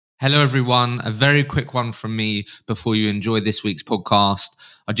Hello, everyone. A very quick one from me before you enjoy this week's podcast.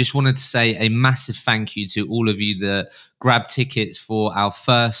 I just wanted to say a massive thank you to all of you that grabbed tickets for our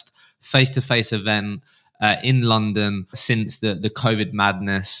first face-to-face event in London since the COVID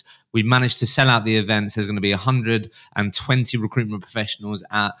madness. We managed to sell out the events. There's going to be 120 recruitment professionals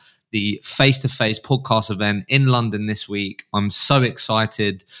at the face-to-face podcast event in London this week. I'm so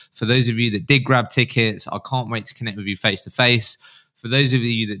excited. For those of you that did grab tickets, I can't wait to connect with you face-to-face. For those of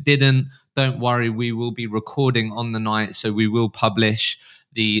you that didn't, don't worry, we will be recording on the night, so we will publish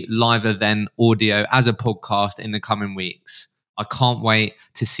the live event audio as a podcast in the coming weeks. I can't wait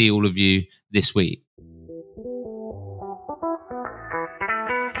to see all of you this week.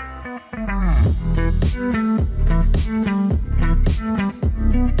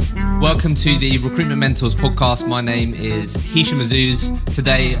 Welcome to the Recruitment Mentors podcast. My name is Hisham Azuz.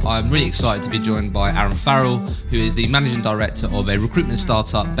 Today, I'm really excited to be joined by Farel, who is the managing director of a recruitment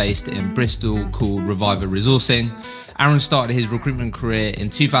startup based in Bristol called Reviver Resourcing. Aaron started his recruitment career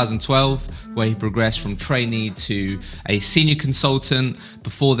in 2012, where he progressed from trainee to a senior consultant,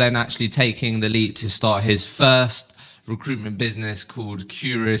 before then actually taking the leap to start his first recruitment business called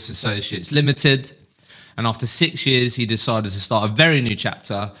Curious Associates Limited. And after 6 years, he decided to start a very new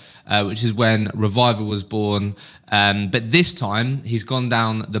chapter, which is when Reviver was born. But this time, he's gone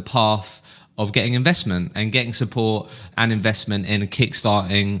down the path of getting investment and getting support and investment in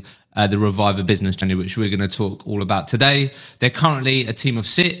kickstarting the Reviver business journey, which we're going to talk all about today. They're currently a team of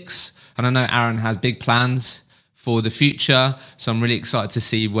 6, and I know Aaron has big plans for the future. So I'm really excited to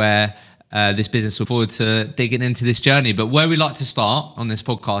see where this business will forward to digging into this journey. But where we like to start on this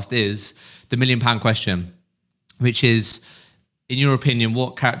podcast is the £1 million question, which is, in your opinion,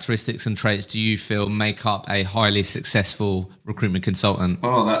 what characteristics and traits do you feel make up a highly successful recruitment consultant?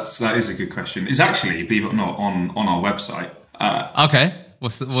 Oh, that is a good question. It's actually, believe it or not, on our website. Okay,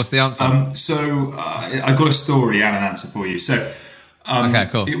 what's the answer? I've got a story and an answer for you. Okay,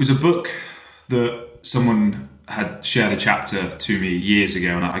 cool. It was a book that someone had shared a chapter to me years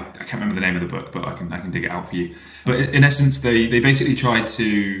ago, and I can't remember the name of the book, but I can dig it out for you. But in essence, they basically tried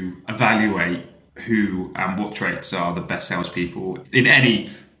to evaluate who and what traits are the best salespeople in any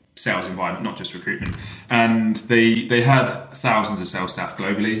sales environment, not just recruitment. And they had thousands of sales staff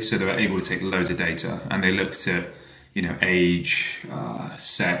globally, so they were able to take loads of data, and they looked at age,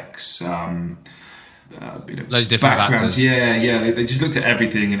 sex, loads of different backgrounds. factors. Yeah. They just looked at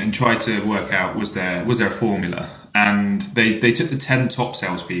everything and tried to work out was there a formula. And they took the 10 top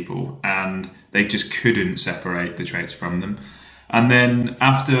salespeople, and they just couldn't separate the traits from them. And then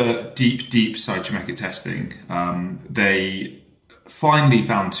after deep psychometric testing, they finally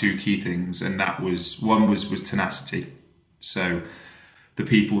found 2 key things, and that was one was tenacity. So the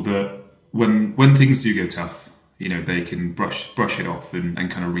people that when things do go tough, they can brush it off and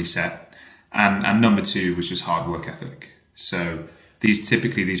kind of reset. And number 2 was just hard work ethic. So these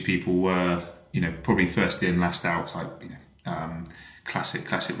people were, probably first in, last out type,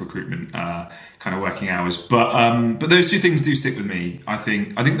 classic recruitment kind of working hours. But those 2 things do stick with me. I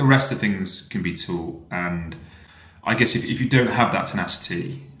think the rest of things can be taught. And I guess if you don't have that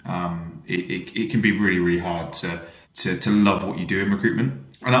tenacity, it can be really, really hard to love what you do in recruitment.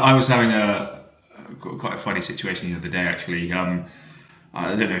 And I was having quite a funny situation the other day, actually. I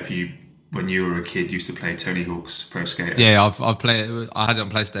don't know if when you were a kid, used to play Tony Hawk's Pro Skater. Yeah, I've played it. I had it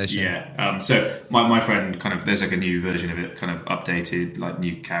on PlayStation. Yeah. So my friend there's like a new version of it, kind of updated, like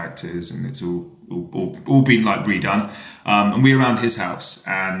new characters, and it's all been like redone. And we were around his house,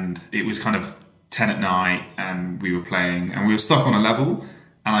 and it was kind of 10 at night, and we were playing, and we were stuck on a level,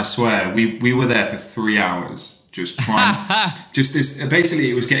 and I swear we were there for 3 hours. Just trying, basically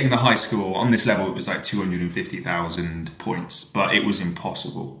it was getting the high score on this level. It was like 250,000 points, but it was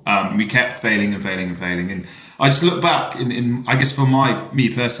impossible. We kept failing. And I just look back I guess for me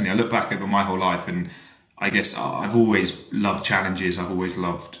personally, I look back over my whole life, and I guess I've always loved challenges. I've always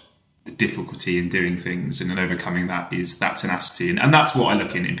loved the difficulty in doing things, and then overcoming that is that tenacity. And that's what I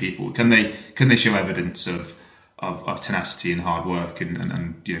look in people. Can they show evidence of tenacity and hard work,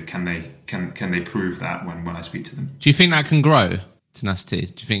 and can they prove that when I speak to them? Do you think that can grow, tenacity?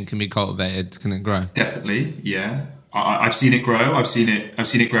 Do you think it can be cultivated? Can it grow? Definitely, yeah. I've seen it grow. I've seen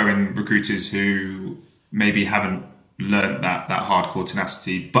it grow in recruiters who maybe haven't learned that hardcore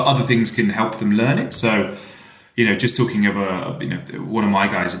tenacity, but other things can help them learn it. So, just talking of one of my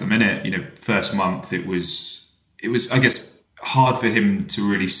guys at the minute, first month it was I guess hard for him to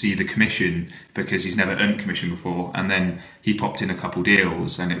really see the commission because he's never earned commission before. And then he popped in a couple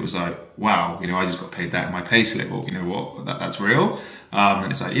deals and it was like, wow, I just got paid that in my pay slip. Well, you know what, that's real.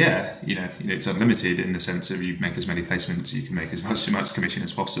 And it's like, yeah, it's unlimited in the sense of you make as many placements, you can make as much commission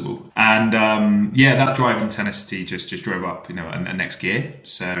as possible. And that drive and tenacity just drove up, a next gear.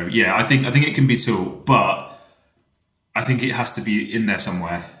 So yeah, I think it can be taught, but I think it has to be in there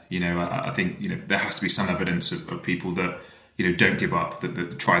somewhere. I think there has to be some evidence of people that don't give up,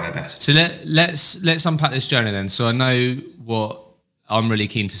 that try their best. So let's unpack this journey then. So I know what I'm really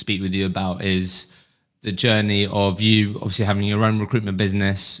keen to speak with you about is the journey of you obviously having your own recruitment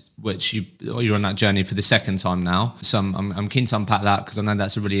business, which you're on that journey for the second time now. So I'm keen to unpack that because I know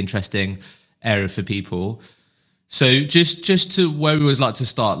that's a really interesting area for people. So just to where we always like to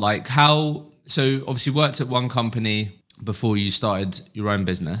start, like so obviously worked at one company before you started your own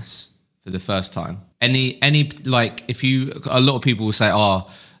business for the first time. Any like a lot of people will say, oh,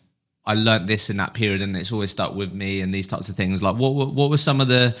 I learnt this in that period and it's always stuck with me and these types of things. Like what were some of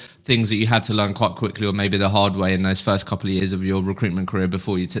the things that you had to learn quite quickly or maybe the hard way in those first couple of years of your recruitment career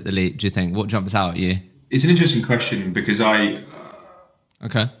before you took the leap, do you think? What jumps out at you? It's an interesting question because I've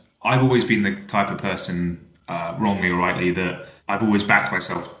always been the type of person, wrongly or rightly, that I've always backed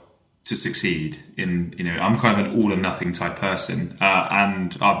myself to succeed in, I'm kind of an all or nothing type person.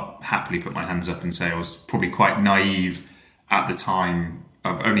 And I'll happily put my hands up and say I was probably quite naive at the time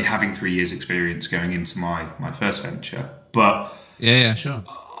of only having 3 years experience going into my first venture. But yeah, sure.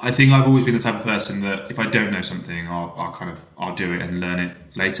 I think I've always been the type of person that if I don't know something, I'll do it and learn it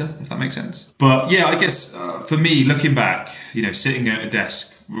later, if that makes sense. But yeah, I guess for me, looking back, sitting at a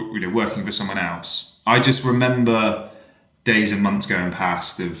desk, working for someone else, I just remember days and months going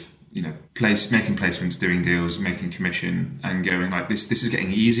past of making placements, doing deals, making commission, and going like this is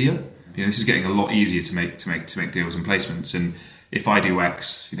getting easier. This is getting a lot easier to make deals and placements. And if I do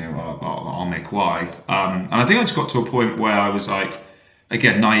X, I'll make Y. And I think I just got to a point where I was like,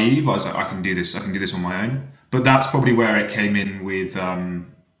 again, naive. I was like, I can do this on my own. But that's probably where it came in with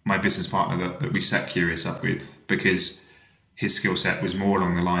my business partner that we set Curious up with, because his skill set was more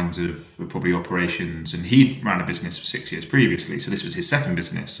along the lines of probably operations, and he'd ran a business for 6 years previously. So this was his second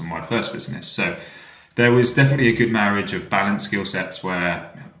business and my first business. So there was definitely a good marriage of balanced skill sets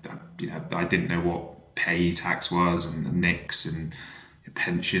where, I didn't know what pay tax was and NICs and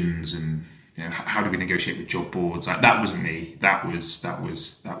pensions and, how do we negotiate with job boards? Like, that wasn't me. That was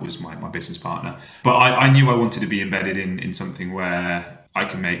my business partner. But I knew I wanted to be embedded in something where I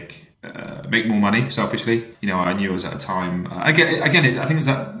can make more money selfishly. I knew I was at a time. I think it's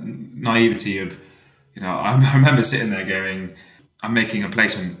that naivety of, I remember sitting there going, I'm making a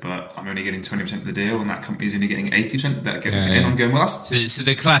placement, but I'm only getting 20% of the deal, and that company's only getting 80% of that. I'm going, well, that's so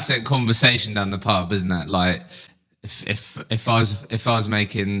the classic conversation down the pub, isn't it? Like, if I was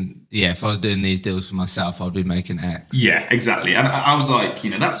doing these deals for myself, I'd be making X. Yeah, exactly. And I was like,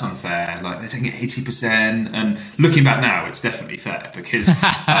 that's unfair. Like, they're taking 80%. And looking back now, it's definitely fair because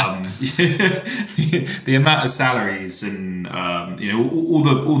the amount of salaries and all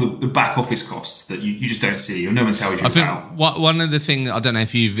the back office costs that you just don't see or no one tells you about. I think one of the things, I don't know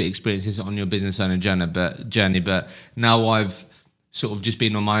if you've experienced this on your business owner journey, but now I've sort of just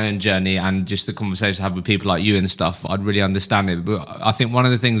been on my own journey and just the conversation I have with people like you and stuff, I'd really understand it. But I think one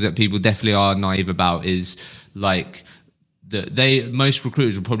of the things that people definitely are naive about is like most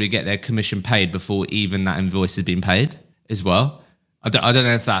recruiters will probably get their commission paid before even that invoice has been paid as well. I don't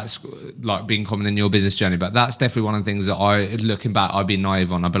know if that's like being common in your business journey, but that's definitely one of the things that looking back, I'd be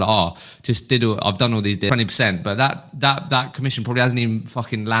naive on. I'd be like, I've done all these 20%, but that commission probably hasn't even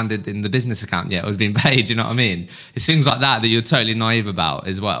fucking landed in the business account yet or has been paid. You know what I mean? It's things like that you're totally naive about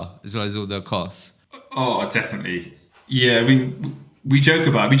as well as all the costs. Oh, definitely. Yeah, I mean, we joked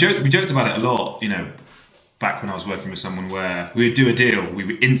about it a lot, back when I was working with someone where we would do a deal, we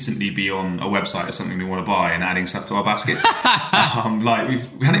would instantly be on a website or something we want to buy and adding stuff to our baskets. Like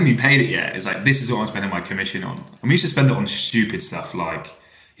we hadn't even paid it yet. It's like, this is what I'm spending my commission on. And we used to spend it on stupid stuff like,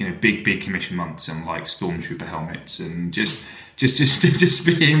 big commission months and like stormtrooper helmets and just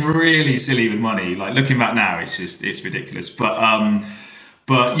being really silly with money. Like, looking back now, it's ridiculous. But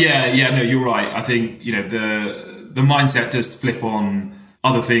yeah, no, you're right. I think, the mindset does flip on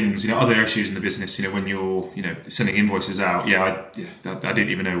other things, other issues in the business, when you're, sending invoices out. I didn't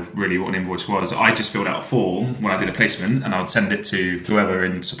even know really what an invoice was. I just filled out a form when I did a placement and I would send it to whoever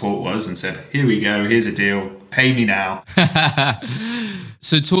in support was and said, here we go, here's a deal, pay me now.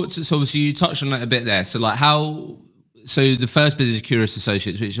 So obviously you touched on that a bit there. So so the first business, Curious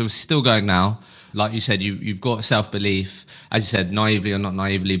Associates, which is obviously still going now. Like you said, you've got self-belief, as you said, naively or not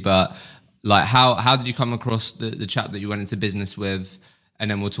naively, but Like how did you come across the chap that you went into business with? And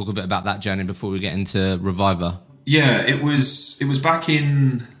then we'll talk a bit about that journey before we get into Reviver. Yeah, it was back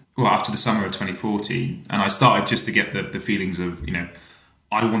in, well, after the summer of 2014, and I started just to get the feelings of,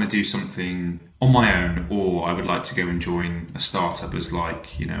 I want to do something on my own, or I would like to go and join a startup as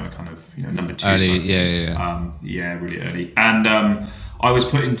like, a kind of, number two. Early, yeah, really early. And I was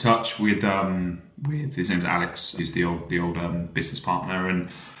put in touch with his name's Alex, who's the old business partner. And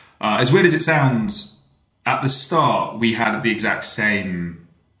as weird as it sounds, at the start we had the exact same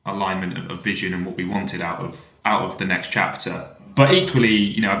alignment of vision and what we wanted out of the next chapter. But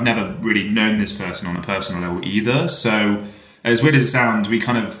equally, I've never really known this person on a personal level either. So as weird as it sounds, we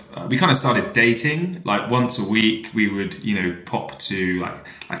kind of started dating. Like once a week, we would pop to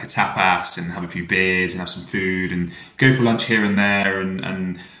like a tapas and have a few beers and have some food and go for lunch here and there.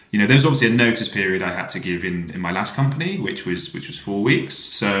 And there was obviously a notice period I had to give in my last company, which was 4 weeks.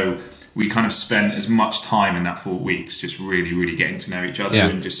 So we kind of spent as much time in that 4 weeks just really, really getting to know each other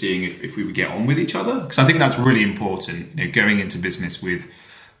and just seeing if we would get on with each other. Because I think that's really important, going into business with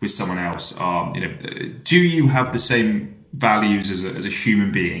someone else. Do you have the same values as a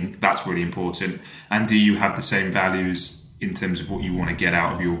human being? That's really important. And do you have the same values in terms of what you want to get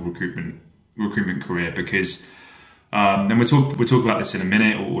out of your recruitment career? Because then we'll talk about this in a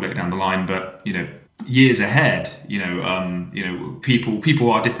minute or later down the line, but years ahead,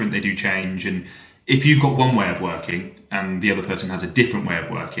 people are different, they do change, and if you've got one way of working and the other person has a different way of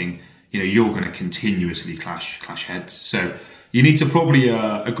working, you're going to continuously clash heads. So you need to probably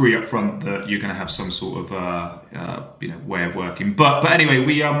agree up front that you're going to have some sort of way of working. But anyway,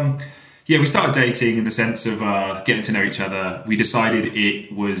 we started dating in the sense of getting to know each other. We decided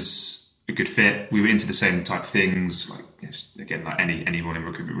it was a good fit. We were into the same type of things, like again, like anyone in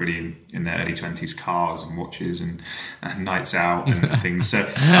recruitment really in their early 20s, cars and watches and nights out and things. So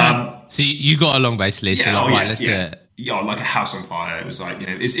so you got along basically. So let's do it. Yeah, like a house on fire. It was like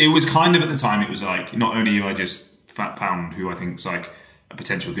it was kind of at the time. It was like not only have I just found who I think is like a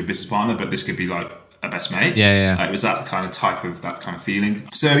potential good business partner, but this could be like a best mate. Yeah. It was that kind of feeling.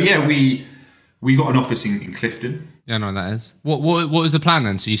 So yeah, we got an office in Clifton. Yeah, I know what that is. What was the plan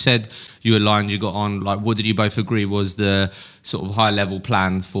then? So you said you aligned, you got on. Like, what did you both agree was the sort of high level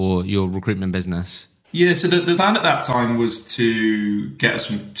plan for your recruitment business? Yeah, so the plan at that time was to get us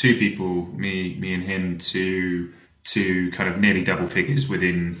from two people, me and him, to kind of nearly double figures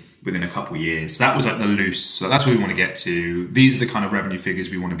within a couple of years. So that was like the loose. So that's where we want to get to. These are the kind of revenue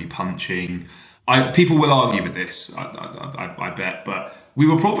figures we want to be punching. People will argue with this, I bet, but we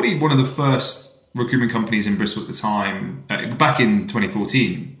were probably one of the first recruitment companies in Bristol at the time, back in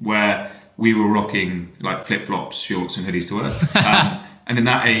 2014, where we were rocking like flip-flops, shorts and hoodies to work. And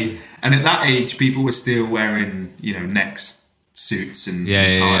at that age, people were still wearing, necks, suits and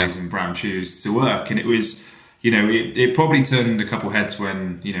ties and brown shoes to work. And it was, it probably turned a couple heads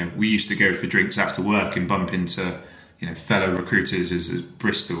when, we used to go for drinks after work and bump into, fellow recruiters as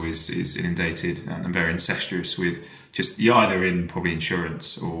Bristol is inundated and very incestuous with just, you're either in probably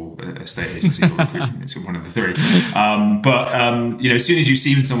insurance or a estate agency or recruitment. It's one of the three. But as soon as you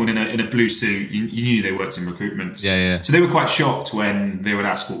see someone in a blue suit, you knew they worked in recruitment. Yeah. So they were quite shocked when they would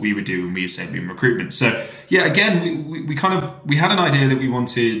ask what we would do and we would say we're in recruitment. So yeah, again, we had an idea that we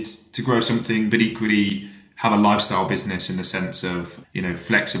wanted to grow something, but equally have a lifestyle business in the sense of,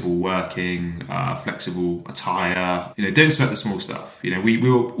 flexible working, flexible attire, don't sweat the small stuff. We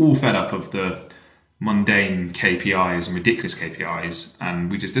were all fed up of the mundane KPIs and ridiculous KPIs,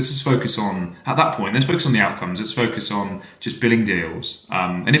 and let's just focus on, at that point, let's focus on the outcomes, let's focus on just billing deals,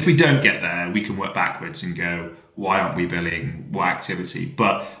 and if we don't get there, we can work backwards and go, why aren't we billing, what activity?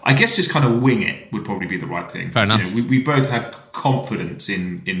 But I guess just kind of wing it would probably be the right thing. Fair enough. We both had confidence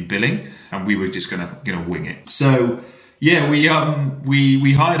in billing, and we were just gonna wing it. So yeah,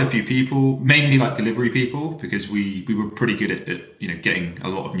 we hired a few people, mainly like delivery people, because we were pretty good at getting a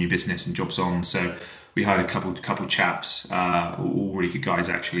lot of new business and jobs on. So we hired a couple chaps, all really good guys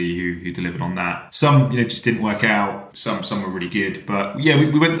actually, who delivered on that. Some just didn't work out. Some were really good, but yeah,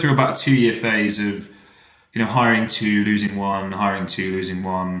 we went through about a 2-year phase of hiring two, losing one,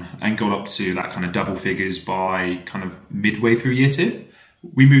 and got up to that kind of double figures by kind of midway through year 2.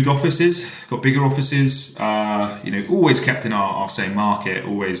 We moved offices, got bigger offices, always kept in our same market,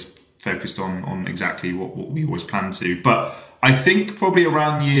 always focused on exactly what we always planned to. But I think probably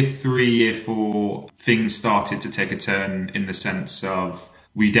around year 3, year 4, things started to take a turn in the sense of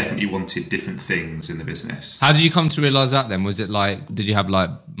we definitely wanted different things in the business. How did you come to realise that then? Was it like, did you have like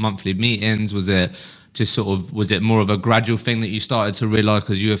monthly meetings? Was it just was it more of a gradual thing that you started to realise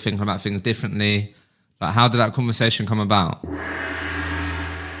because you were thinking about things differently? Like, how did that conversation come about?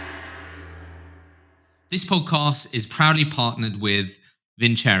 This podcast is proudly partnered with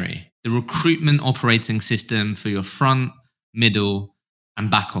Vincere, the recruitment operating system for your front, middle, and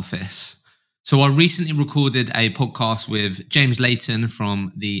back office. So I recently recorded a podcast with James Layton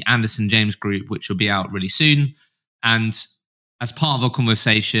from the Anderson James Group, which will be out really soon. And as part of our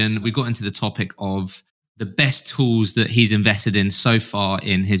conversation, we got into the topic of the best tools that he's invested in so far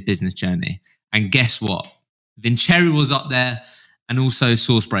in his business journey. And guess what? Vincere was up there, and also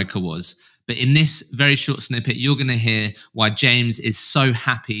Sourcebreaker was. But in this very short snippet, you're going to hear why James is so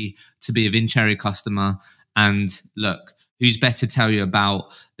happy to be a Vincere customer. And look, who's better to tell you about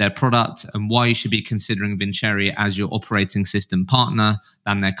their product and why you should be considering Vincere as your operating system partner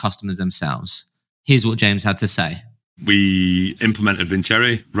than their customers themselves. Here's what James had to say. We implemented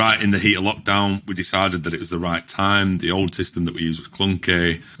Vincere right in the heat of lockdown. We decided that it was the right time. The old system that we used was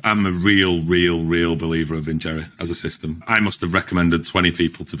clunky. I'm a real believer of Vincere as a system. I must have recommended 20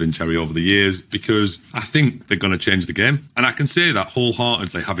 people to Vincere over the years because I think they're going to change the game. And I can say that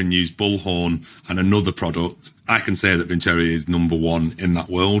wholeheartedly, having used Bullhorn and another product, I can say that Vincere is number one in that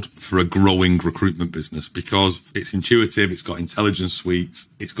world for a growing recruitment business because it's intuitive, it's got intelligence suites,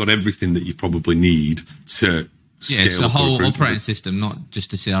 it's got everything that you probably need to it's the whole operating system, not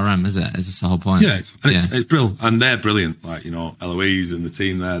just a CRM, is it? It's the whole point. Yeah, it's brilliant. And they're brilliant. Like, Eloise and the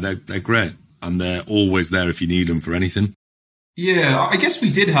team there, they're great. And they're always there if you need them for anything. Yeah, I guess we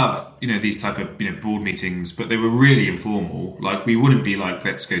did have, these type of, board meetings, but they were really informal. Like, we wouldn't be like,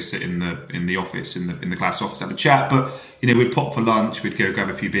 let's go sit in the office, in the glass office, have a chat. But, we'd pop for lunch, we'd go grab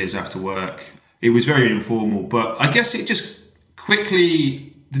a few beers after work. It was very informal, but I guess it just quickly,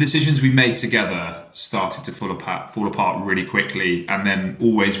 the decisions we made together started to fall apart really quickly, and then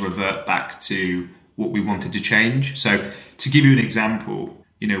always revert back to what we wanted to change. So to give you an example,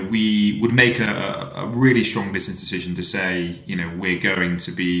 we would make a really strong business decision to say, we're going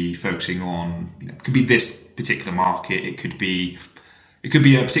to be focusing on, it could be this particular market, it could be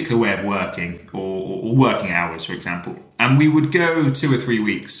a particular way of working or working hours, for example. And we would go 2 or 3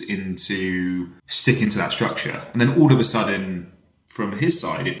 weeks into sticking to that structure. And then all of a sudden, from his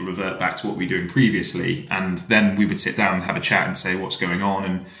side, it would revert back to what we were doing previously. And then we would sit down and have a chat and say what's going on.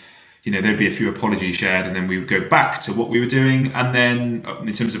 And, there'd be a few apologies shared. And then we would go back to what we were doing. And then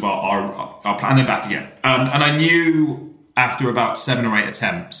in terms of our plan, and then back again. And I knew after about 7 or 8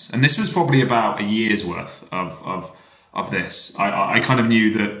 attempts, and this was probably about a year's worth of this, I kind of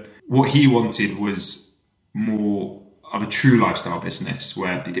knew that what he wanted was more of a true lifestyle business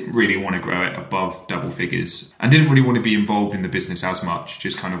where they didn't really want to grow it above double figures and didn't really want to be involved in the business as much,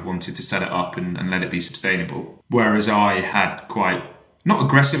 just kind of wanted to set it up and let it be sustainable. Whereas I had quite, not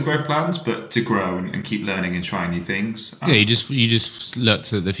aggressive growth plans, but to grow and keep learning and trying new things. You just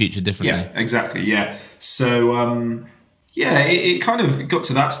looked at the future differently. Yeah, exactly, yeah. So, it kind of got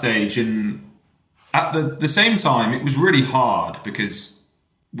to that stage, and at the same time, it was really hard because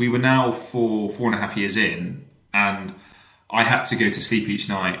we were now 4.5 years in, and I had to go to sleep each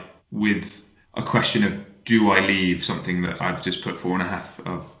night with a question of, do I leave something that I've just put 4.5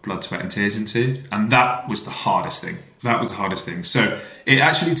 of blood, sweat and tears into? And that was the hardest thing. So it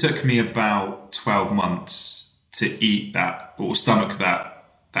actually took me about 12 months to eat that or stomach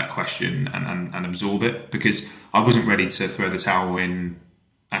that question and absorb it, because I wasn't ready to throw the towel in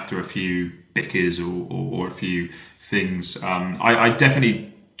after a few bickers or a few things. I definitely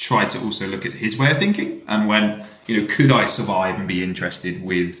tried to also look at his way of thinking and went, could I survive and be interested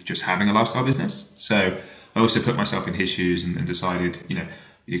with just having a lifestyle business? So I also put myself in his shoes and decided,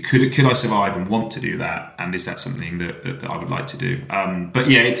 could I survive and want to do that? And is that something that I would like to do? But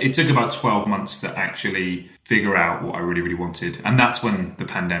yeah, it took about 12 months to actually figure out what I really, really wanted. And that's when the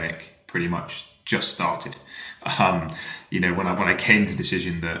pandemic pretty much just started. When I came to the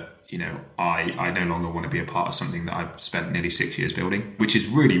decision that, I no longer want to be a part of something that I've spent nearly 6 years building, which is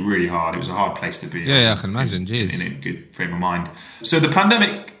really, really hard. It was a hard place to be. Yeah, I can imagine. In a good frame of mind. So the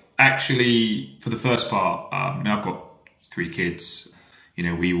pandemic actually, for the first part, I've got 3 kids.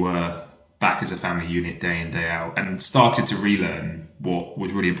 We were back as a family unit day in, day out, and started to relearn what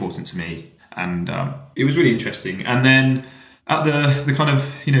was really important to me. And it was really interesting. And then at the kind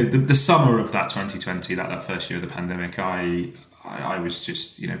of, the summer of that 2020, that first year of the pandemic, I was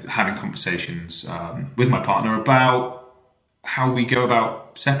just, having conversations with my partner about how we go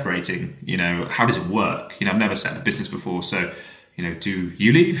about separating, how does it work? I've never set up a business before. So, do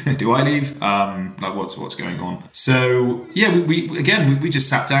you leave? Do I leave? What's going on? So, yeah, we just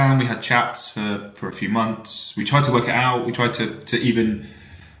sat down, we had chats for a few months. We tried to work it out. We tried to even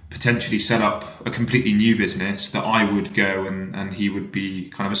potentially set up a completely new business that I would go and he would be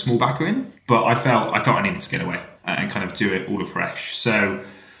kind of a small backer in. But I felt I needed to get away and kind of do it all afresh. So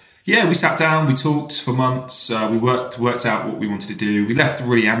Yeah, we sat down, we talked for months, we worked out what we wanted to do. We left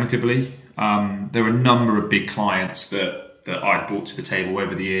really amicably. There were a number of big clients that I'd brought to the table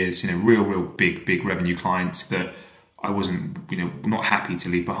over the years, real big revenue clients that I wasn't, not happy to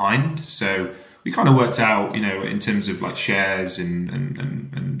leave behind. So we kind of worked out, in terms of like shares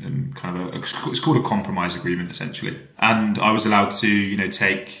and kind of it's called a compromise agreement essentially. And I was allowed to,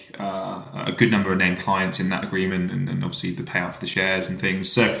 take a good number of named clients in that agreement, and obviously the payout for the shares and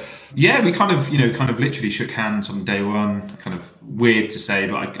things. So yeah, we kind of literally shook hands on day one. Kind of weird to say,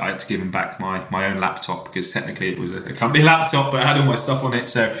 but I had to give him back my own laptop, because technically it was a company laptop, but I had all my stuff on it.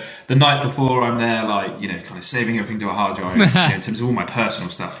 So the night before, I'm there, kind of saving everything to a hard drive. In terms of all my personal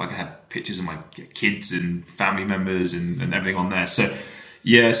stuff, I had pictures of my kids and family members and everything on there. So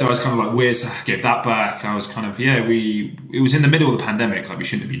yeah, so I was kind of like, weird, so I gave that back. I was kind of, it was in the middle of the pandemic, like we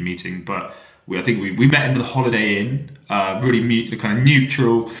shouldn't have been meeting, but I think we met in the Holiday Inn, really kind of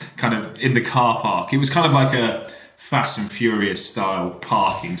neutral, kind of in the car park. It was kind of like a Fast and Furious style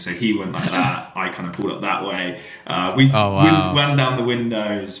parking. So he went like that, I kind of pulled up that way. We went down the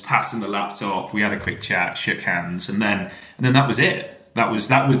windows, passed him the laptop. We had a quick chat, shook hands, and then that was it. That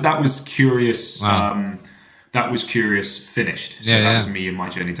was Curious. Wow. That was Curious finished. So that was me and my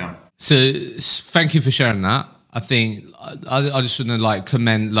journey done. So thank you for sharing that. I think I just want to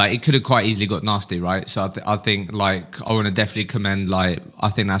commend, it could have quite easily got nasty, right? So I think I want to definitely commend, I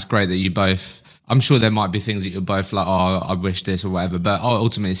think that's great that you both, I'm sure there might be things that you're both like, oh, I wish this or whatever, but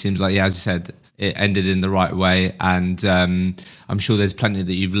ultimately it seems like, as you said, it ended in the right way, and I'm sure there's plenty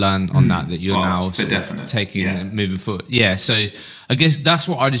that you've learned on that you're now sort of taking and moving forward. Yeah, so I guess that's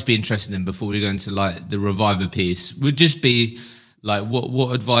what I'd just be interested in before we go into the reviver piece. Would just be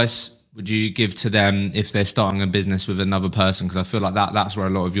what advice would you give to them if they're starting a business with another person? Because I feel like that's where a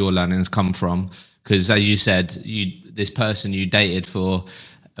lot of your learnings come from. Because as you said, this person you dated for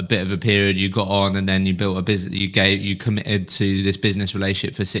a bit of a period, you got on, and then you built a business. You committed to this business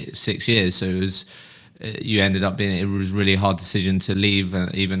relationship for six years. So you ended up it was a really hard decision to leave,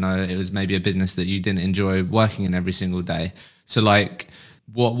 even though it was maybe a business that you didn't enjoy working in every single day. So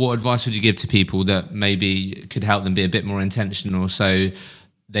what advice would you give to people that maybe could help them be a bit more intentional? So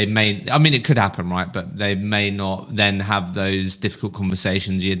they may, it could happen, right? But they may not then have those difficult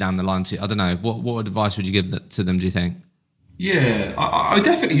conversations year down the line I don't know. What advice would you give to them, do you think? Yeah, I would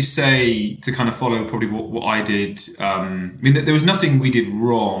definitely say to kind of follow probably what I did. There was nothing we did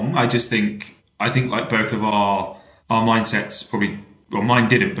wrong. I think like both of our mindsets probably, well, mine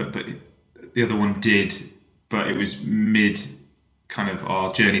didn't, but the other one did, but it was mid kind of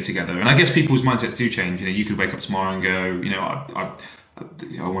our journey together. And I guess people's mindsets do change. You could wake up tomorrow and go,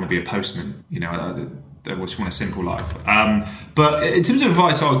 I want to be a postman. I just want a simple life. But in terms of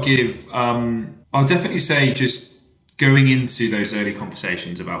advice I'll give, I'll definitely say just going into those early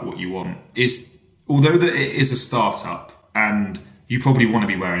conversations about what you want is, although that it is a startup and you probably want to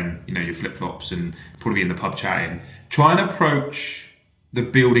be wearing, your flip-flops and probably in the pub chatting, try and approach the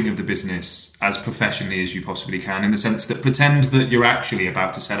building of the business as professionally as you possibly can, in the sense that pretend that you're actually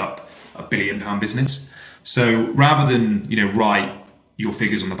about to set up a £1 billion business. So rather than, write your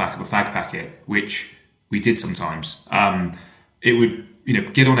figures on the back of a fag packet, which we did sometimes, it would,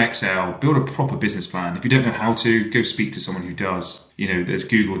 get on Excel, build a proper business plan. If you don't know how to, go speak to someone who does. There's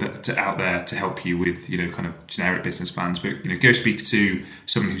Google out there to help you with, kind of generic business plans. But, go speak to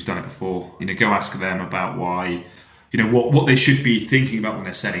someone who's done it before. Go ask them about why, what they should be thinking about when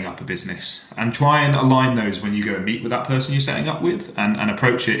they're setting up a business. And try and align those when you go and meet with that person you're setting up with, and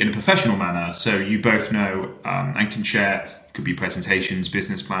approach it in a professional manner so you both know and can share. Could be presentations,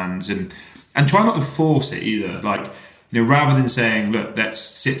 business plans, and try not to force it either. Rather than saying, look, let's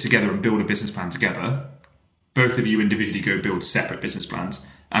sit together and build a business plan together, both of you individually go build separate business plans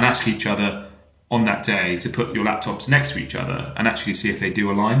and ask each other on that day to put your laptops next to each other and actually see if they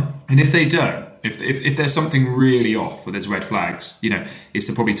do align. And if they don't, if there's something really off or there's red flags, is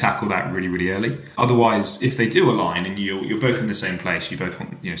to probably tackle that really, really early. Otherwise, if they do align and you're both in the same place, you both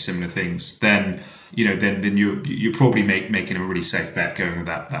want, similar things, then you're probably making a really safe bet going with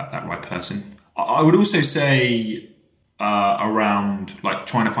that right person. I would also say around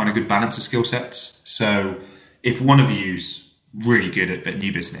trying to find a good balance of skill sets. So if one of you's really good at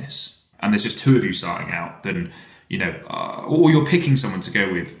new business and there's just two of you starting out, then or you're picking someone to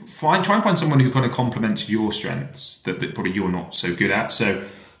go with, try and find someone who kind of complements your strengths that probably you're not so good at. So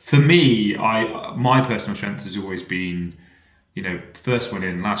for me, my personal strength has always been, first one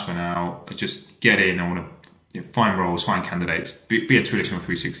in, last one out. I just get in. I want to find roles, find candidates, be a traditional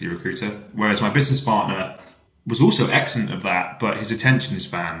 360 recruiter. Whereas my business partner was also excellent of that, but his attention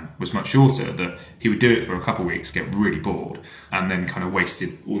span was much shorter, that he would do it for a couple of weeks, get really bored, and then kind of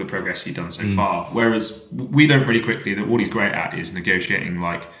wasted all the progress he'd done so far. Whereas we learned really quickly that what he's great at is negotiating,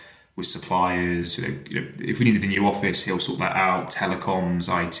 like, with suppliers. If we needed a new office, he'll sort that out. Telecoms,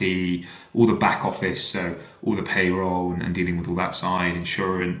 IT, all the back office, so all the payroll and dealing with all that side,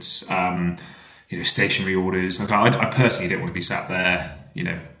 insurance, stationary orders. Like, I personally don't want to be sat there,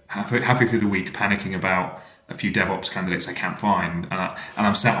 halfway through the week panicking about a few DevOps candidates I can't find, and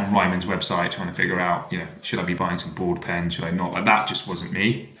I'm sat on Ryman's website trying to figure out, should I be buying some board pens, should I not? Like, that just wasn't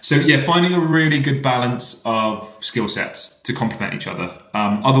me. So yeah, finding a really good balance of skill sets to complement each other.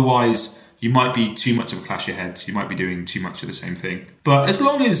 Otherwise, you might be too much of a clash of heads. You might be doing too much of the same thing. But as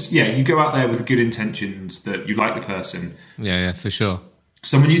long as you go out there with good intentions, that you like the person. Yeah, for sure.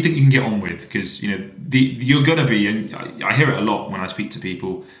 Someone you think you can get on with, because you're going to be, and I hear it a lot when I speak to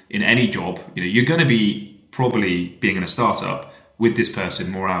people in any job. You're going to be probably, being in a startup, with this person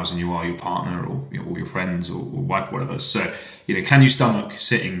more hours than you are your partner or your friends or wife or whatever. So can you stomach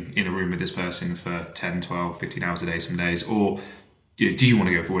sitting in a room with this person for 10, 12, 15 hours a day some days, or do you want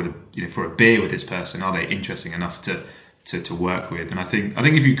to go for a beer with this person? Are they interesting enough to work with? And I think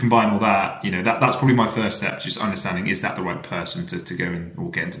if you combine all that, that's probably my first step, just understanding, is that the right person to go in or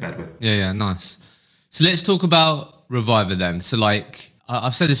get into bed with? Yeah, nice. So let's talk about Reviver then. So, like,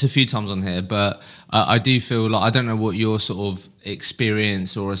 I've said this a few times on here, but I do feel like, I don't know what your sort of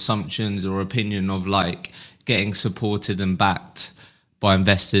experience or assumptions or opinion of, like, getting supported and backed by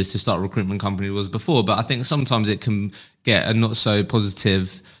investors to start a recruitment company was before, but I think sometimes it can get a not so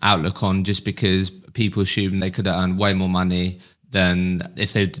positive outlook on, just because people assume they could earn way more money than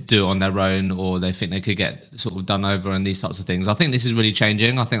if they do it on their own, or they think they could get sort of done over and these types of things. I think this is really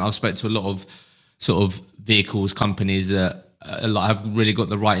changing. I think I've spoke to a lot of sort of vehicles companies that have really got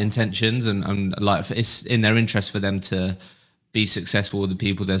the right intentions, and like, it's in their interest for them to be successful, the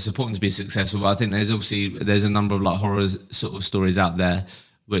people they're supporting to be successful. But I think there's a number of, like, horror sort of stories out there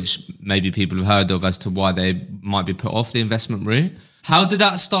which maybe people have heard of as to why they might be put off the investment route. How did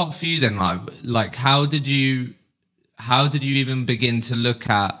that start for you then? Like how did you even begin to look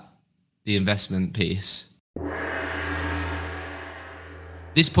at the investment piece?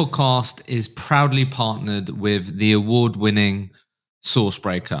 This podcast is proudly partnered with the award-winning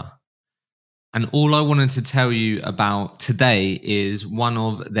Sourcebreaker. And all I wanted to tell you about today is one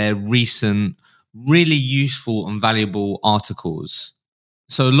of their recent, really useful and valuable articles.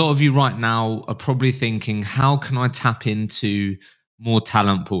 So a lot of you right now are probably thinking, how can I tap into more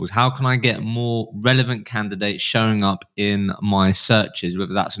talent pools? How can I get more relevant candidates showing up in my searches,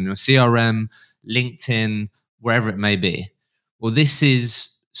 whether that's on your CRM, LinkedIn, wherever it may be? Well, this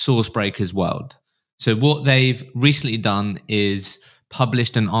is Sourcebreaker's world. So what they've recently done is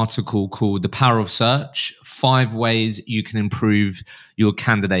published an article called The Power of Search, 5 Ways You Can Improve Your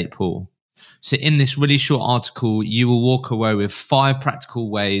Candidate Pool. So in this really short article, you will walk away with 5 practical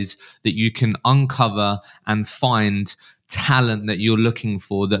ways that you can uncover and find talent that you're looking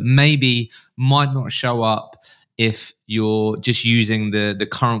for that maybe might not show up if you're just using the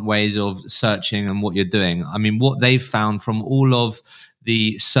current ways of searching and what you're doing. I mean, what they've found from all of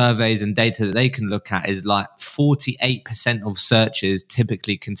the surveys and data that they can look at is like 48% of searches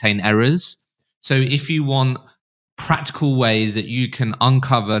typically contain errors. So if you want practical ways that you can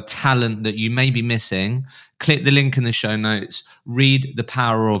uncover talent that you may be missing, click the link in the show notes, read The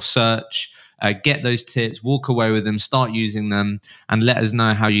Power of Search, get those tips, walk away with them, start using them, and let us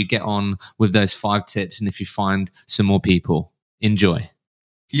know how you get on with those 5 tips and if you find some more people. Enjoy.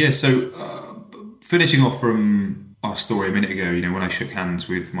 Yeah, so finishing off from our story a minute ago, when I shook hands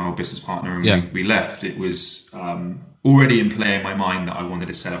with my old business partner and we left, it was already in play in my mind that I wanted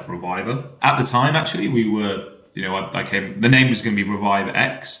to set up Reviver. At the time, actually, we were, the name was going to be Reviver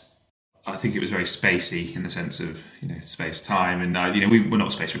X. I think it was very spacey in the sense of, space time, and we're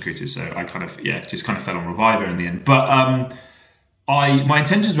not space recruiters, so I just fell on Reviver in the end. But my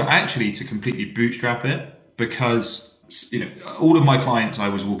intentions were actually to completely bootstrap it, because all of my clients I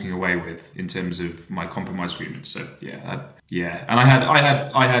was walking away with in terms of my compromise agreements. So and I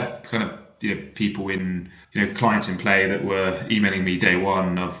had kind of people in clients in play that were emailing me day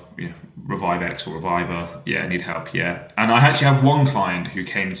one of Revive X or Reviver. I need help. And I actually had one client who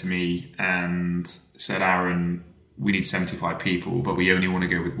came to me and said, Aaron, we need 75 people, but we only want to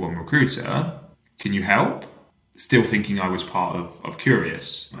go with one recruiter. Can you help? Still thinking I was part of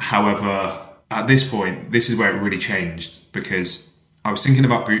Curious. However, at this point, this is where it really changed, because I was thinking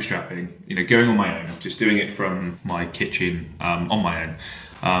about bootstrapping, going on my own, just doing it from my kitchen on my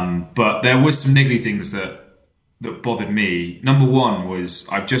own. But there was some niggly things that bothered me. Number one was,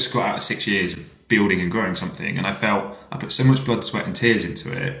 I've just got out of 6 years of building and growing something, and I felt I put so much blood, sweat and tears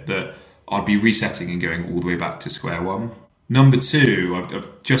into it that I'd be resetting and going all the way back to square one. Number two,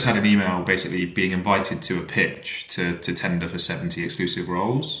 I've just had an email basically being invited to a pitch to tender for 70 exclusive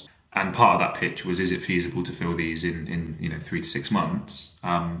roles. And part of that pitch was, is it feasible to fill these in 3 to 6 months?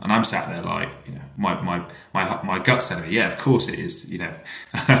 And I'm sat there like, my gut's telling me, yeah, of course it is,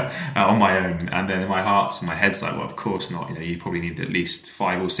 on my own. And then in my head's like, well, of course not. You probably need at least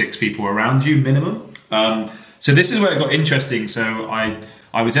 5 or 6 people around you minimum. So this is where it got interesting. So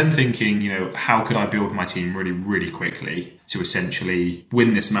I was then thinking, how could I build my team really, really quickly to essentially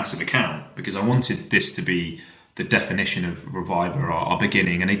win this massive account? Because I wanted this to be the definition of Reviver, our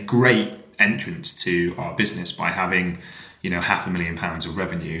beginning, and a great entrance to our business by having, £500,000 of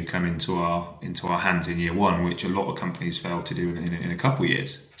revenue come into our hands in year one, which a lot of companies fail to do in a couple of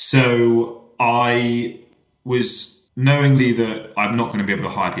years. So I was knowingly that I'm not going to be able to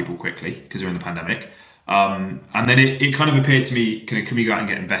hire people quickly because we're in the pandemic. And then it kind of appeared to me, can we go out and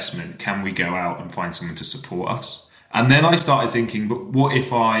get investment? Can we go out and find someone to support us? And then I started thinking, but what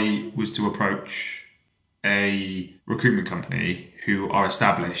if I was to approach a recruitment company who are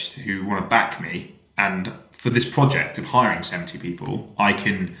established, who want to back me, and for this project of hiring 70 people, I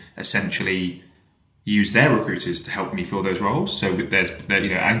can essentially use their recruiters to help me fill those roles. So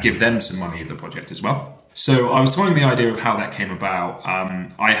and give them some money of the project as well. So I was toying the idea of how that came about.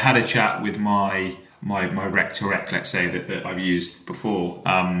 I had a chat with my rec to rec, let's say, that I've used before,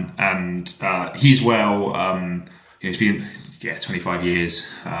 and he's he's been 25 years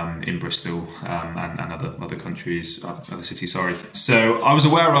in Bristol and other countries, other cities. Sorry. So I was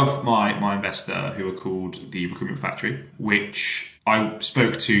aware of my investor, who are called the Recruitment Factory, which I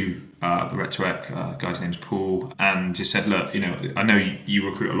spoke to the rec to rec guy's name's Paul, and just said, look, I know you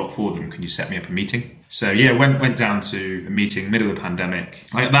recruit a lot for them. Can you set me up a meeting? So yeah, went down to a meeting middle of the pandemic.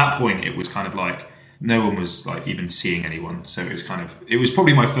 Like at that point, it was kind of like no one was like even seeing anyone. So it was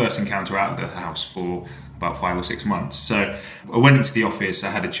probably my first encounter out of the house for about 5 or 6 months. So I went into the office,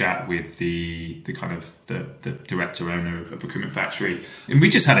 I had a chat with the director owner of Recruitment Factory, and we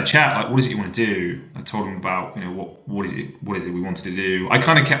just had a chat, like, what is it you want to do? I told him about, what is it we wanted to do. I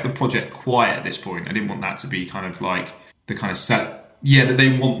kind of kept the project quiet at this point. I didn't want that to be kind of like the kind of set, that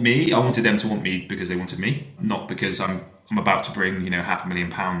they want me. I wanted them to want me because they wanted me, not because I'm about to bring,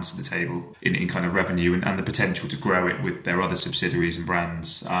 £500,000 to the table in kind of revenue and the potential to grow it with their other subsidiaries and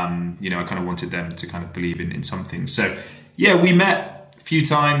brands. I kind of wanted them to kind of believe in something. So yeah, we met a few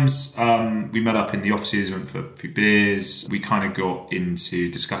times. We met up in the offices, went for a few beers. We kind of got into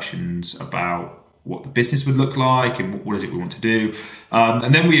discussions about what the business would look like and what is it we want to do.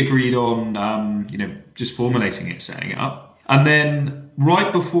 And then we agreed on, just formulating it, setting it up. And then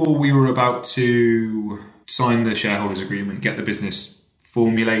right before we were about to sign the shareholders agreement, get the business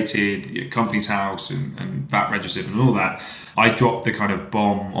formulated, company's house and VAT registered and all that, I dropped the kind of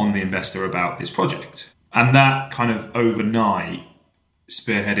bomb on the investor about this project. And that kind of overnight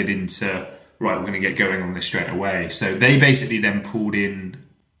spearheaded into, right, we're going to get going on this straight away. So they basically then pulled in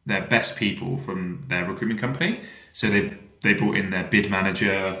their best people from their recruitment company. So they brought in their bid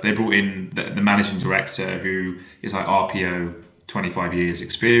manager, they brought in the managing director, who is like RPO, 25 years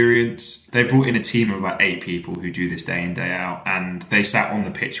experience. They brought in a team of about 8 people who do this day in, day out, and they sat on the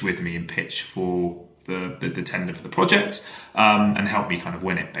pitch with me and pitched for the tender for the project, and helped me kind of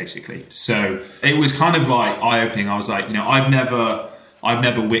win it, basically. So it was kind of like eye-opening. I was like, I've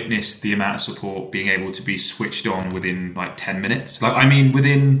never witnessed the amount of support being able to be switched on within like 10 minutes.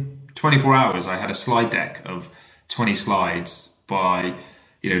 Within 24 hours, I had a slide deck of 20 slides by,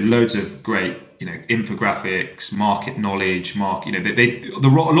 loads of great, infographics, market knowledge, a lot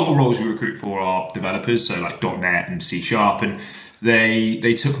of roles we recruit for are developers, so like .NET and C#, and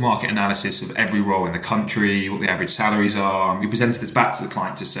they took market analysis of every role in the country, what the average salaries are, and we presented this back to the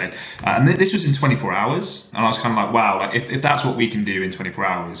client to say, and this was in 24 hours, and I was kind of like, wow, like if that's what we can do in 24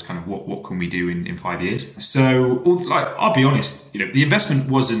 hours, kind of what can we do in 5 years? So, like, I'll be honest, the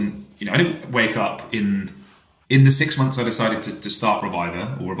investment wasn't, I didn't wake up in the 6 months I decided to start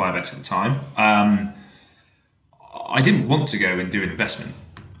Reviver, or ReviveX at the time. I didn't want to go and do an investment.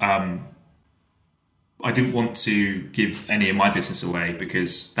 I didn't want to give any of my business away,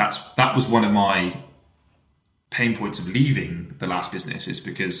 because that was one of my pain points of leaving the last business, is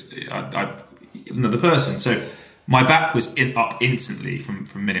because I another person. So my back was up instantly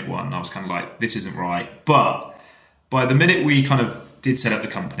from minute one. I was kind of like, this isn't right. But by the minute we kind of did set up the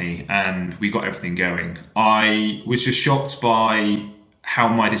company and we got everything going, I was just shocked by how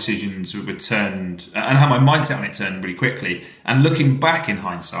my decisions were turned and how my mindset on it turned really quickly. And looking back in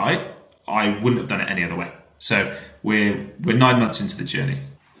hindsight, I wouldn't have done it any other way. So we're 9 months into the journey.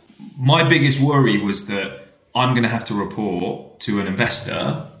 my biggest worry was that I'm going to have to report to an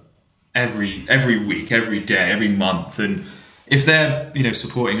investor every week, every day, every month, and if they're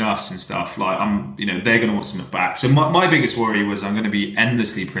supporting us and stuff, like they're going to want something back. So my biggest worry was I'm going to be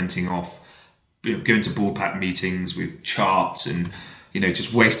endlessly printing off, going to board pack meetings with charts and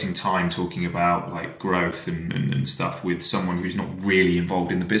just wasting time talking about like growth and stuff with someone who's not really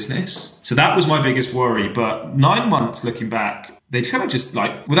involved in the business. So that was my biggest worry. But 9 months looking back, they kind of just,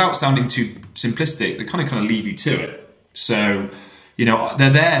 like, without sounding too simplistic, they kind of leave you to it. So they're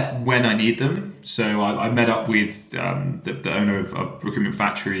there when I need them. So I met up with the owner of Recruitment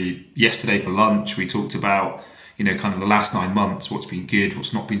Factory yesterday for lunch. We talked about kind of the last 9 months, what's been good,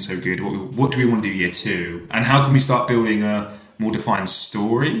 what's not been so good, what do we want to do year 2, and how can we start building a more defined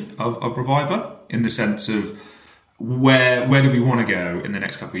story of Reviver, in the sense of where do we want to go in the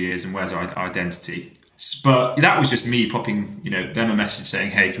next couple of years, and where's our identity. But that was just me popping them a message saying,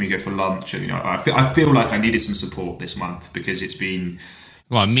 hey, can we go for lunch? And I feel like I needed some support this month, because it's been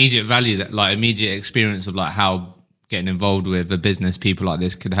immediate value, that like immediate experience of like how getting involved with a business, people like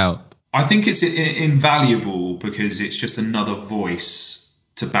this could help. I think it's invaluable because it's just another voice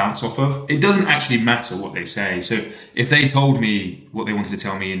to bounce off of. It doesn't actually matter what they say. So if they told me what they wanted to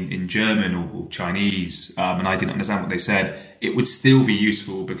tell me in German or Chinese, and I didn't understand what they said, it would still be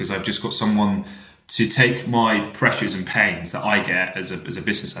useful, because I've just got someone to take my pressures and pains that I get as a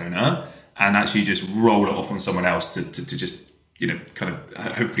business owner and actually just roll it off on someone else to just kind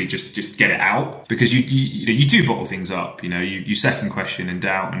of hopefully just get it out. Because you do bottle things up, you second question and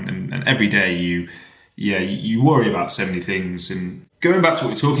doubt, and every day you worry about so many things. And going back to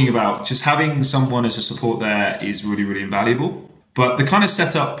what we're talking about, just having someone as a support there is really, really invaluable. But the kind of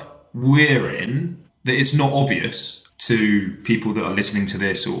setup we're in, that it's not obvious to people that are listening to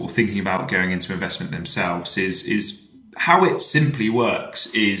this or thinking about going into investment themselves, is how it simply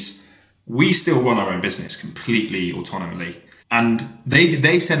works is we still run our own business completely autonomously. And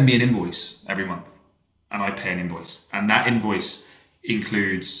they send me an invoice every month, and I pay an invoice. And that invoice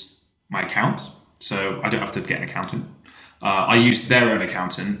includes my account, so I don't have to get an accountant. I use their own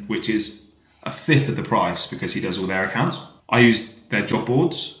accountant, which is a fifth of the price because he does all their accounts. I use their job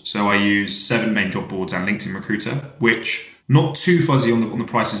boards, so I use 7 main job boards and LinkedIn Recruiter, which not too fuzzy on the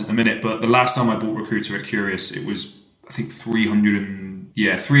prices at the minute, but the last time I bought Recruiter at Curious, it was I think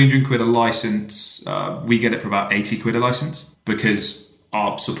 300 quid a license. We get it for about 80 quid a license, because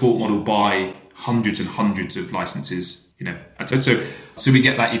our support model buy hundreds and hundreds of licenses, so we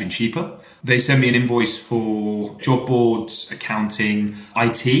get that even cheaper. They send me an invoice for job boards, accounting,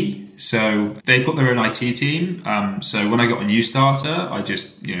 IT. So they've got their own IT team. So when I got a new starter, I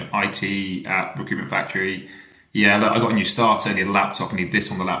just, IT at Recruitment Factory. Yeah, look, I got a new starter, I need a laptop, I need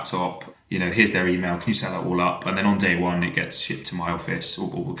this on the laptop. Here's their email, can you set that all up? And then on day one, it gets shipped to my office, or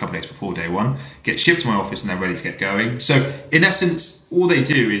a couple of days before day one, gets shipped to my office, and they're ready to get going. So in essence, all they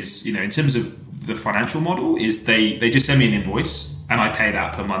do is, in terms of the financial model, is they just send me an invoice, and I pay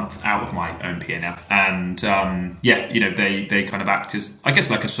that per month out of my own P&L. And they kind of act as, I guess,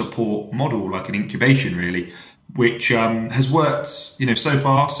 like a support model, like an incubation really, which has worked, so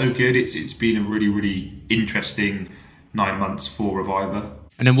far so good. It's been a really, really interesting 9 months for Reviver.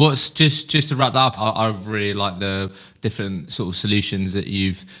 And then what's just to wrap that up, I really like the different sort of solutions that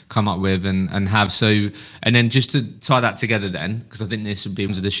you've come up with and have. So, and then just to tie that together then, because I think this would be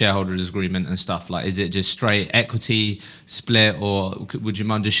into the shareholders agreement and stuff, like, is it just straight equity split, or would you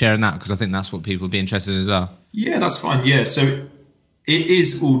mind just sharing that? Because I think that's what people would be interested in as well. Yeah, that's fine. Yeah, so it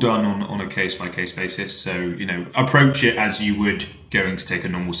is all done on a case-by-case basis. So, approach it as you would going to take a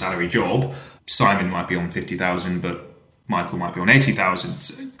normal salary job. Simon might be on 50,000, but Michael might be on 80,000.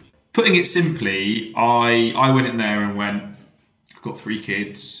 So, putting it simply, I went in there and went, I've got 3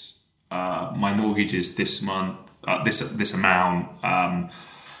 kids. My mortgage is this month, this amount. My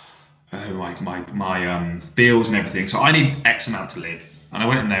bills and everything. So I need X amount to live. And I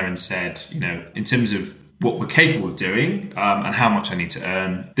went in there and said, in terms of what we're capable of doing and how much I need to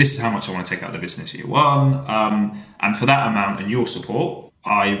earn, this is how much I want to take out of the business year one. And for that amount and your support,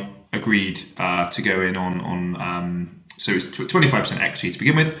 I agreed to go in on so it's 25% equity to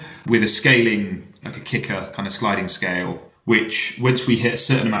begin with a scaling, like a kicker kind of sliding scale, which once we hit a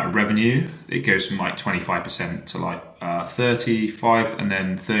certain amount of revenue, it goes from like 25% to like 35, and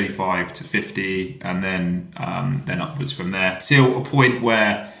then 35 to 50, and then upwards from there till a point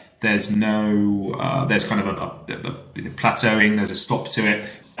where there's no, there's kind of a plateauing, there's a stop to it.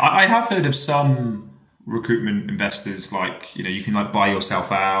 I have heard of some recruitment investors, like, you can like buy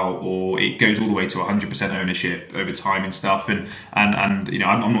yourself out, or it goes all the way to 100% ownership over time and stuff. And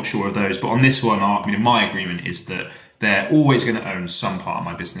I'm not sure of those, but on this one, my agreement is that they're always going to own some part of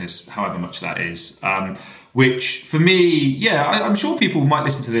my business, however much that is. Which for me, I'm sure people might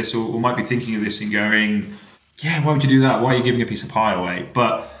listen to this or might be thinking of this and going, yeah, why would you do that? Why are you giving a piece of pie away?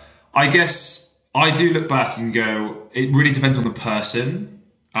 But I guess I do look back and go, it really depends on the person.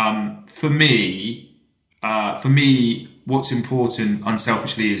 For me, what's important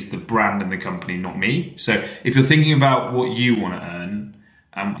unselfishly is the brand and the company, not me. So if you're thinking about what you want to earn,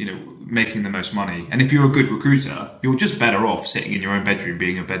 making the most money, and if you're a good recruiter, you're just better off sitting in your own bedroom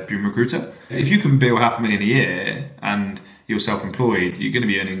being a bedroom recruiter. If you can bill $500,000 a year and you're self-employed, you're going to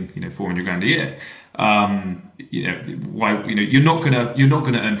be earning $400,000 a year. You're not gonna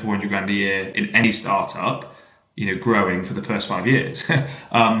earn $400,000 a year in any startup, growing for the first 5 years.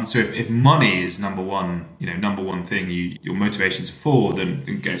 So if money is number one thing your motivations are for, then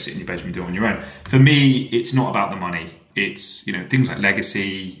go sit in your bedroom and do it on your own. For me, it's not about the money. It's things like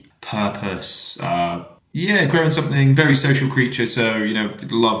legacy, purpose, growing something, very social creature. So,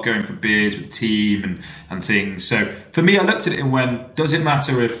 love going for beers with the team and things. So for me, I looked at it and went, does it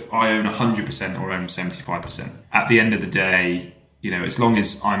matter if I own 100% or own 75%? At the end of the day, as long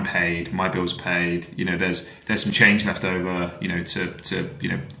as I'm paid, my bills are paid, there's some change left over, to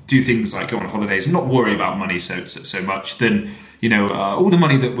do things like go on holidays and not worry about money so much, then, all the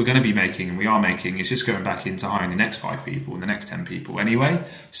money that we're going to be making and we are making is just going back into hiring the next 5 people and the next 10 people anyway.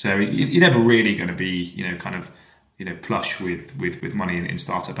 So you're never really going to be, plush with money in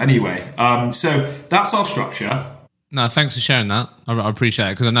startup anyway. So that's our structure. No, thanks for sharing that. I appreciate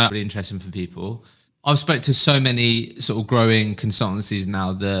it because I know it's really interesting for people. I've spoke to so many sort of growing consultancies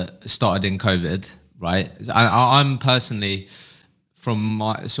now that started in COVID, right? I'm personally, from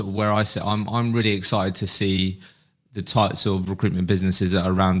my sort of where I sit, I'm really excited to see the types of recruitment businesses that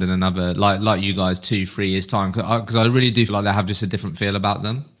are around in another, like you guys, 2-3 years time, because I really do feel like they have just a different feel about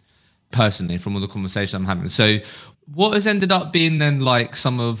them, personally, from all the conversations I'm having. So what has ended up being then like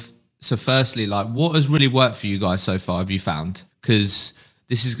firstly, like what has really worked for you guys so far, have you found? Because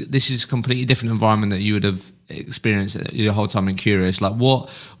this is a completely different environment that you would have experienced your whole time in Curious. Like what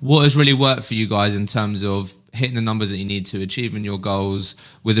has really worked for you guys in terms of hitting the numbers that you need to, achieving your goals,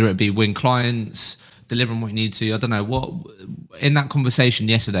 whether it be win clients, delivering what you need to? I don't know, what in that conversation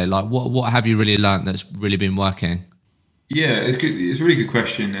yesterday, like what have you really learned that's really been working? Yeah, it's good. It's a really good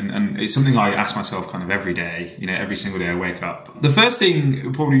question, and it's something I ask myself kind of every day. Every single day I wake up. The first thing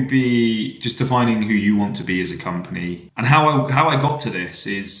would probably be just defining who you want to be as a company, and how I got to this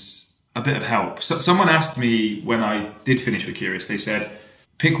is a bit of help. So someone asked me when I did finish with Curious, they said,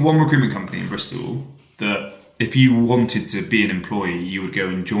 pick one recruitment company in Bristol that if you wanted to be an employee, you would go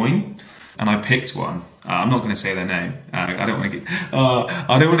and join. And I picked one. I'm not going to say their name. I don't want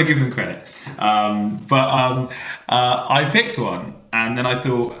to give them credit. But I picked one, and then I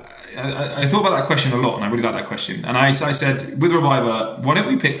thought about that question a lot, and I really like that question. And I said, with Reviver, why don't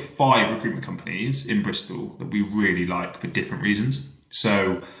we pick 5 recruitment companies in Bristol that we really like for different reasons?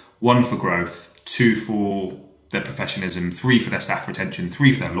 So 1 for growth, 2 for their professionalism, 3 for their staff retention,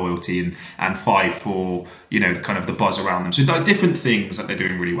 3 for their loyalty, and 5 for kind of the buzz around them. So like different things that they're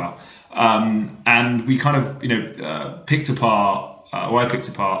doing really well. And we kind of picked apart, or I picked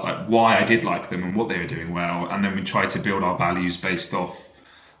apart like why I did like them and what they were doing well, and then we tried to build our values based off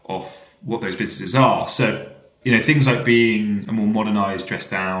what those businesses are. So things like being a more modernised,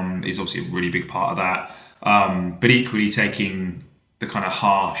 dressed down is obviously a really big part of that. But equally taking the kind of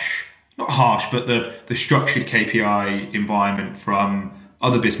not harsh, but the structured KPI environment from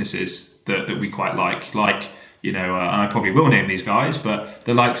other businesses that we quite like, and I probably will name these guys, but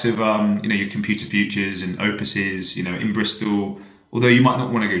the likes of, your Computer Futures and Opuses, in Bristol, although you might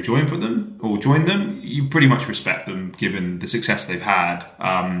not want to go join them, you pretty much respect them given the success they've had,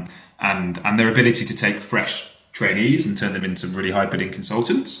 and their ability to take fresh trainees and turn them into really high-bidding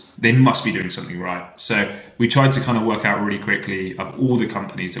consultants. They must be doing something right. So we tried to kind of work out really quickly of all the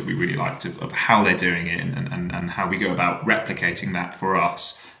companies that we really liked, of how they're doing it and how we go about replicating that for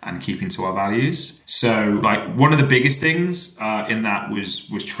us and keeping to our values. So like one of the biggest things in that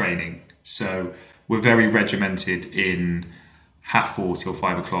was training. So we're very regimented in 4:30 till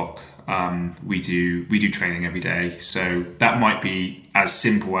 5 o'clock. We do training every day. So that might be as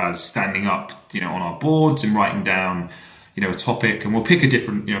simple as standing up, on our boards and writing down, a topic, and we'll pick a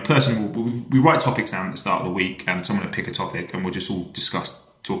different, person. We write topics down at the start of the week, and someone will pick a topic, and we'll just all discuss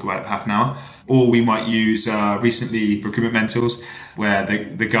talk about it for half an hour. Or we might use recently recruitment mentors, where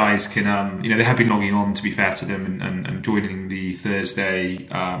the guys can, they have been logging on, to be fair to them, and joining the Thursday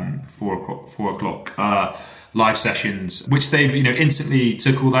 4 o'clock live sessions, which they've instantly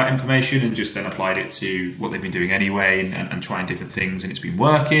took all that information and just then applied it to what they've been doing anyway, and trying different things, and it's been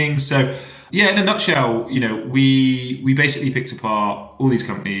working. So yeah, in a nutshell, we basically picked apart all these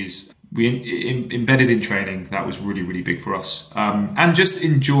companies. We embedded in training. That was really, really big for us. And just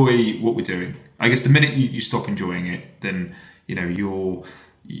enjoy what we're doing. I guess the minute you stop enjoying it, then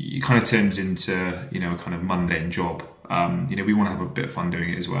it kind of turns into a kind of mundane job. We want to have a bit of fun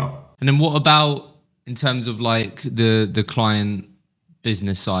doing it as well. And then what about in terms of like the client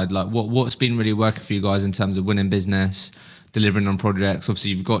business side? Like what's been really working for you guys in terms of winning business, delivering on projects?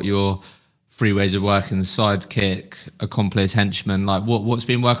 Obviously, you've got your 3 ways of working: sidekick, accomplice, henchman. Like what's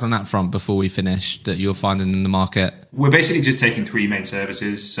been working on that front before we finish that you're finding in the market? We're basically just taking 3 main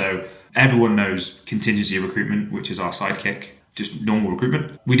services. So everyone knows contingency recruitment, which is our sidekick, just normal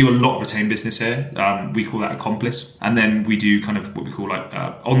recruitment. We do a lot of retained business here. We call that accomplice. And then we do kind of what we call like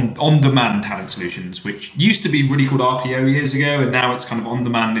on-demand talent solutions, which used to be really called RPO years ago. And now it's kind of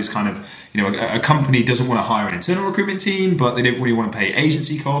on-demand is kind of, a company doesn't want to hire an internal recruitment team, but they don't really want to pay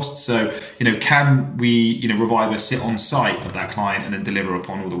agency costs. So, can we, Reviver sit on site of that client and then deliver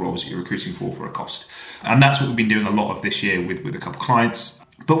upon all the roles that you're recruiting for a cost? And that's what we've been doing a lot of this year with a couple of clients.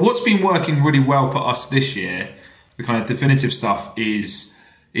 But what's been working really well for us this year, the kind of definitive stuff, is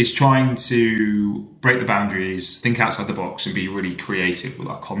trying to break the boundaries, think outside the box, and be really creative with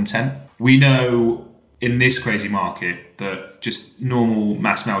our content. We know in this crazy market that just normal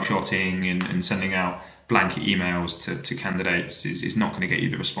mass mail shotting and sending out blanket emails to candidates is not going to get you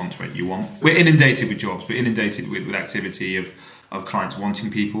the response rate you want. We're inundated with jobs. We're inundated with activity of clients wanting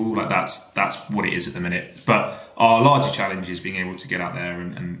people. Like that's what it is at the minute. But our larger challenge is being able to get out there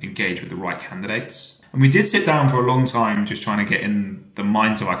and engage with the right candidates. And we did sit down for a long time just trying to get in the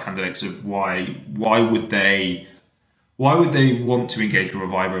minds of our candidates of why would they want to engage with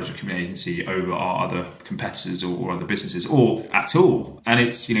Reviver as a recruitment agency over our other competitors or other businesses, or at all. And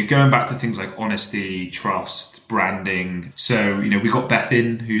it's going back to things like honesty, trust, branding. So we got Beth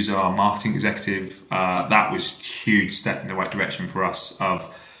in, who's our marketing executive. That was a huge step in the right direction for us of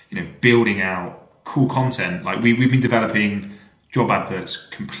building out cool content. Like we've been developing job adverts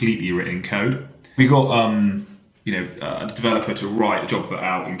completely written in code. We got a developer to write a job advert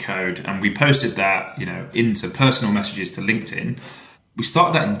out in code, and we posted that into personal messages to LinkedIn. We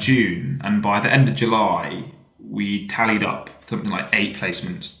started that in June, and by the end of July we tallied up something like 8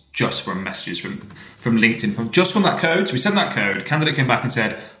 placements just from messages from LinkedIn, from that code. So we sent that code, candidate came back and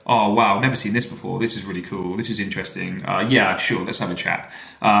said, "Oh wow, never seen this before, this is really cool, this is interesting, yeah, sure, let's have a chat."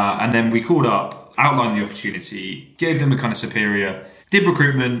 And then we called up, outlined the opportunity, gave them a kind of superior, did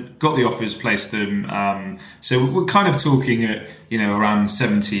recruitment, got the offers, placed them. So we're kind of talking at around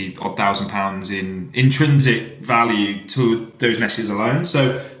 £70,000 in intrinsic value to those messages alone.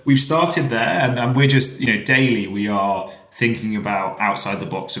 So we've started there, and we're just daily we are thinking about outside the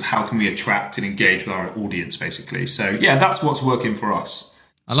box of how can we attract and engage with our audience, basically. So yeah, that's what's working for us.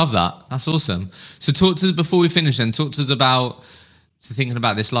 I love that. That's awesome. So talk to us before we finish. Then talk to us about. So thinking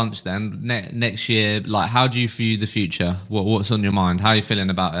about this launch then, next year, like how do you view the future? What's on your mind? How are you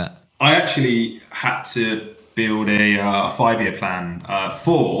feeling about it? I actually had to build a 5-year plan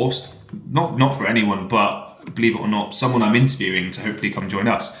for, not for anyone, but believe it or not, someone I'm interviewing to hopefully come join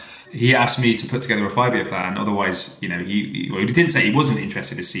us. He asked me to put together a 5-year plan. Otherwise, he didn't say he wasn't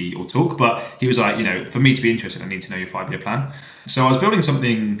interested to see or talk, but he was like, for me to be interested, I need to know your 5-year plan. So I was building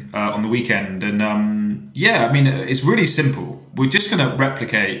something on the weekend, and it's really simple. We're just going to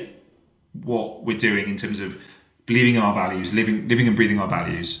replicate what we're doing in terms of believing in our values, living and breathing our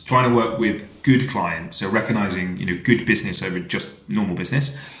values, trying to work with good clients, so recognizing good business over just normal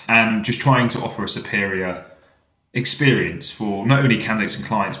business, and just trying to offer a superior experience for not only candidates and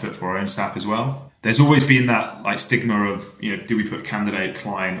clients but for our own staff as well. There's always been that stigma of do we put candidate,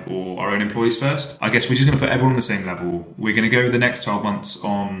 client, or our own employees first? I guess we're just going to put everyone on the same level. We're going to go the next 12 months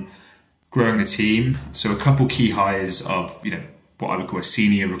on growing the team. So a couple key hires of what I would call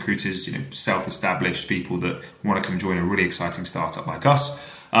senior recruiters, self-established people that want to come join a really exciting startup like us,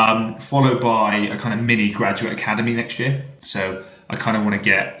 followed by a kind of mini graduate academy next year. So I kind of want to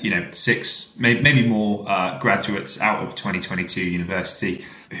get 6, maybe more graduates out of 2022 university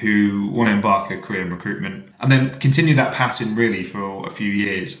who want to embark a career in recruitment, and then continue that pattern really for a few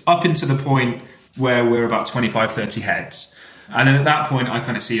years up into the point where we're about 25-30 heads. And then at that point, I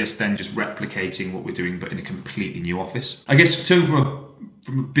kind of see us then just replicating what we're doing, but in a completely new office. I guess talking from a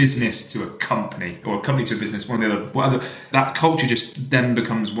a business to a company, or a company to a business, one or the other, whatever, that culture just then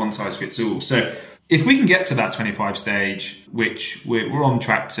becomes one size fits all. So if we can get to that 25 stage, which we're on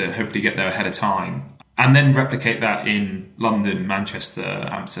track to hopefully get there ahead of time, and then replicate that in London, Manchester,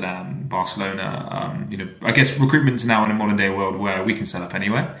 Amsterdam, Barcelona, I guess recruitment's now in a modern day world where we can set up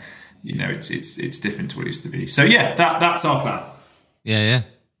anywhere. It's different to what it used to be. So yeah, that's our plan. Yeah.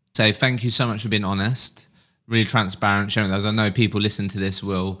 So thank you so much for being honest, really transparent, sharing those. I know people listen to this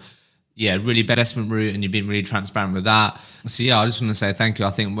will, really bet investment route, and you've been really transparent with that. So I just want to say thank you. I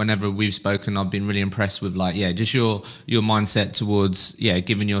think whenever we've spoken, I've been really impressed with just your mindset towards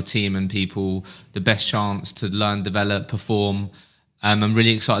giving your team and people the best chance to learn, develop, perform. I'm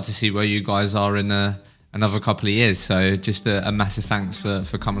really excited to see where you guys are in another couple of years. So just a massive thanks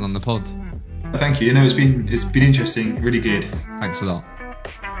for coming on the pod. Thank you. It's been interesting, really good. Thanks a lot.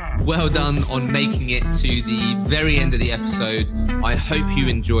 Well done on making it to the very end of the episode. I hope you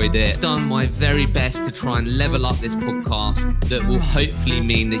enjoyed it. I've done my very best to try and level up this podcast that will hopefully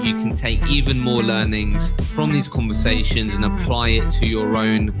mean that you can take even more learnings from these conversations and apply it to your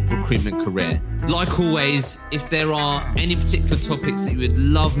own recruitment career. Like always, if there are any particular topics that you would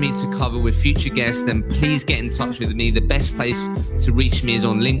love me to cover with future guests, then please get in touch with me. The best place to reach me is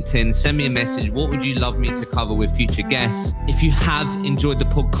on LinkedIn. Send me a message. What would you love me to cover with future guests? If you have enjoyed the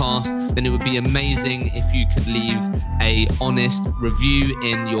podcast, then it would be amazing if you could leave a honest review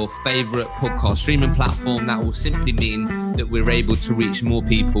in your favorite podcast streaming platform. That will simply mean that we're able to reach more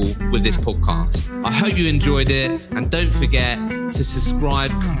people with this podcast. I hope you enjoyed it, and don't forget to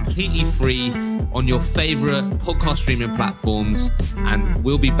subscribe completely free on your favorite podcast streaming platforms, and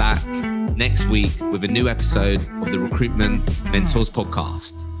we'll be back next week with a new episode of the Recruitment Mentors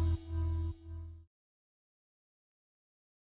podcast.